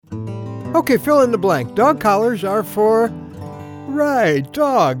Okay, fill in the blank. Dog collars are for, right,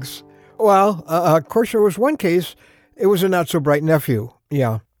 dogs. Well, of course, there was one case. It was a not-so-bright nephew.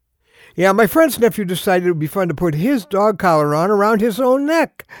 Yeah, my friend's nephew decided it would be fun to put his dog collar on around his own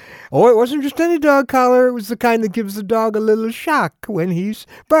neck. Oh, it wasn't just any dog collar. It was the kind that gives the dog a little shock when he's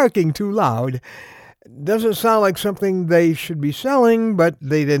barking too loud. Doesn't sound like something they should be selling, but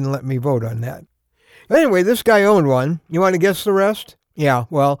they didn't let me vote on that. Anyway, this guy owned one. You want to guess the rest? Yeah,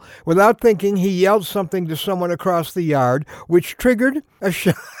 well, without thinking, he yelled something to someone across the yard, which triggered a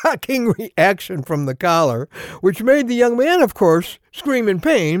shocking reaction from the collar, which made the young man, of course, scream in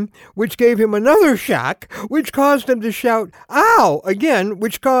pain, which gave him another shock, which caused him to shout, "Ow!" again,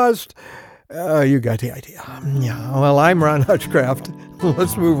 which caused... you got the idea. Yeah, well, I'm Ron Hutchcraft.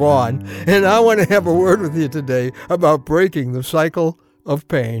 Let's move on. And I want to have a word with you today about breaking the cycle of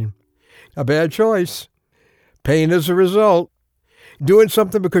pain. A bad choice. Pain is a result. Doing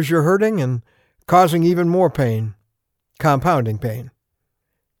something because you're hurting and causing even more pain. Compounding pain.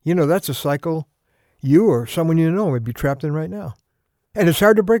 You know, that's a cycle you or someone you know would be trapped in right now. And it's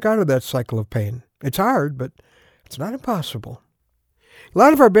hard to break out of that cycle of pain. It's hard, but it's not impossible. A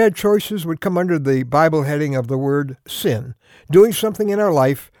lot of our bad choices would come under the Bible heading of the word sin, doing something in our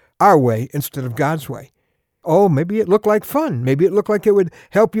life our way instead of God's way. Oh, maybe it looked like fun. Maybe it looked like it would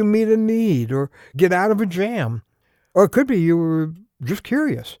help you meet a need or get out of a jam. Or it could be you were just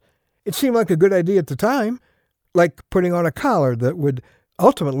curious. It seemed like a good idea at the time, like putting on a collar that would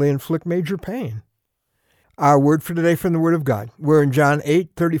ultimately inflict major pain. Our word for today from the Word of God. We're in John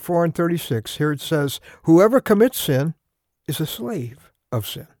 8:34 and 36. Here it says, "Whoever commits sin is a slave of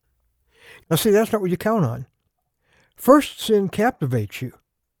sin." Now see, that's not what you count on. First, sin captivates you,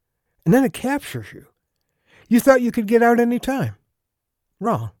 and then it captures you. You thought you could get out any time.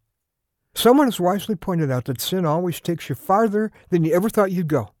 Wrong. Someone has wisely pointed out that sin always takes you farther than you ever thought you'd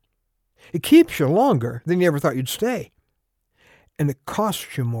go. It keeps you longer than you ever thought you'd stay. And it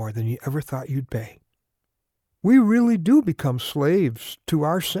costs you more than you ever thought you'd pay. We really do become slaves to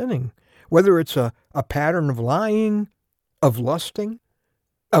our sinning, whether it's a pattern of lying, of lusting,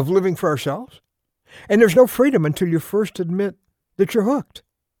 of living for ourselves. And there's no freedom until you first admit that you're hooked.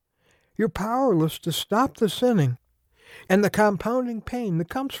 You're powerless to stop the sinning and the compounding pain that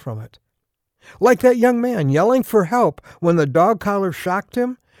comes from it. Like that young man yelling for help when the dog collar shocked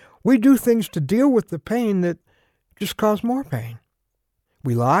him, we do things to deal with the pain that just cause more pain.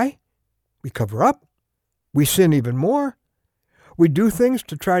 We lie, we cover up, we sin even more, we do things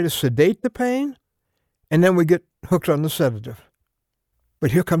to try to sedate the pain, and then we get hooked on the sedative.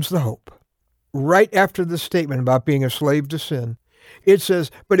 But here comes the hope. Right after the statement about being a slave to sin, it says,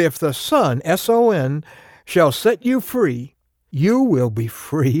 "But if the Son, S-O-N, shall set you free, you will be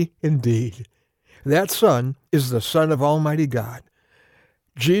free indeed." That Son is the Son of Almighty God.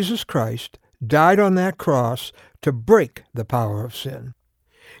 Jesus Christ died on that cross to break the power of sin.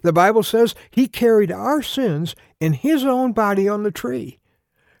 The Bible says he carried our sins in his own body on the tree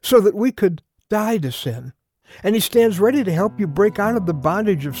so that we could die to sin. And he stands ready to help you break out of the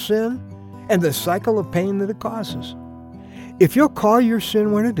bondage of sin and the cycle of pain that it causes. If you'll call your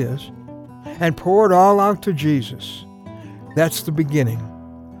sin when it is and pour it all out to Jesus, that's the beginning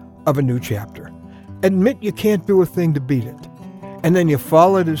of a new chapter. Admit you can't do a thing to beat it, and then you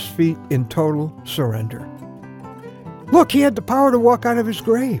fall at his feet in total surrender. Look, he had the power to walk out of his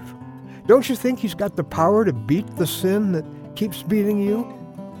grave. Don't you think he's got the power to beat the sin that keeps beating you?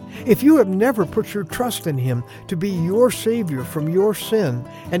 If you have never put your trust in him to be your Savior from your sin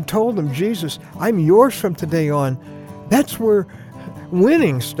and told him, "Jesus, I'm yours from today on," that's where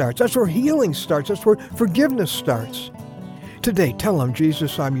winning starts. That's where healing starts. That's where forgiveness starts. Today, tell him,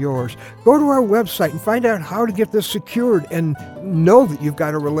 "Jesus, I'm yours." Go to our website and find out how to get this secured and know that you've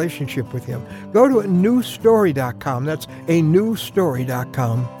got a relationship with him. Go to anewstory.com. That's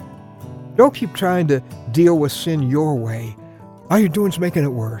anewstory.com. Don't keep trying to deal with sin your way. All you're doing is making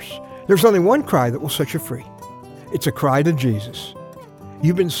it worse. There's only one cry that will set you free. It's a cry to Jesus.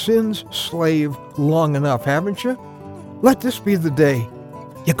 You've been sin's slave long enough, haven't you? Let this be the day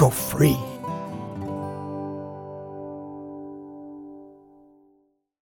you go free.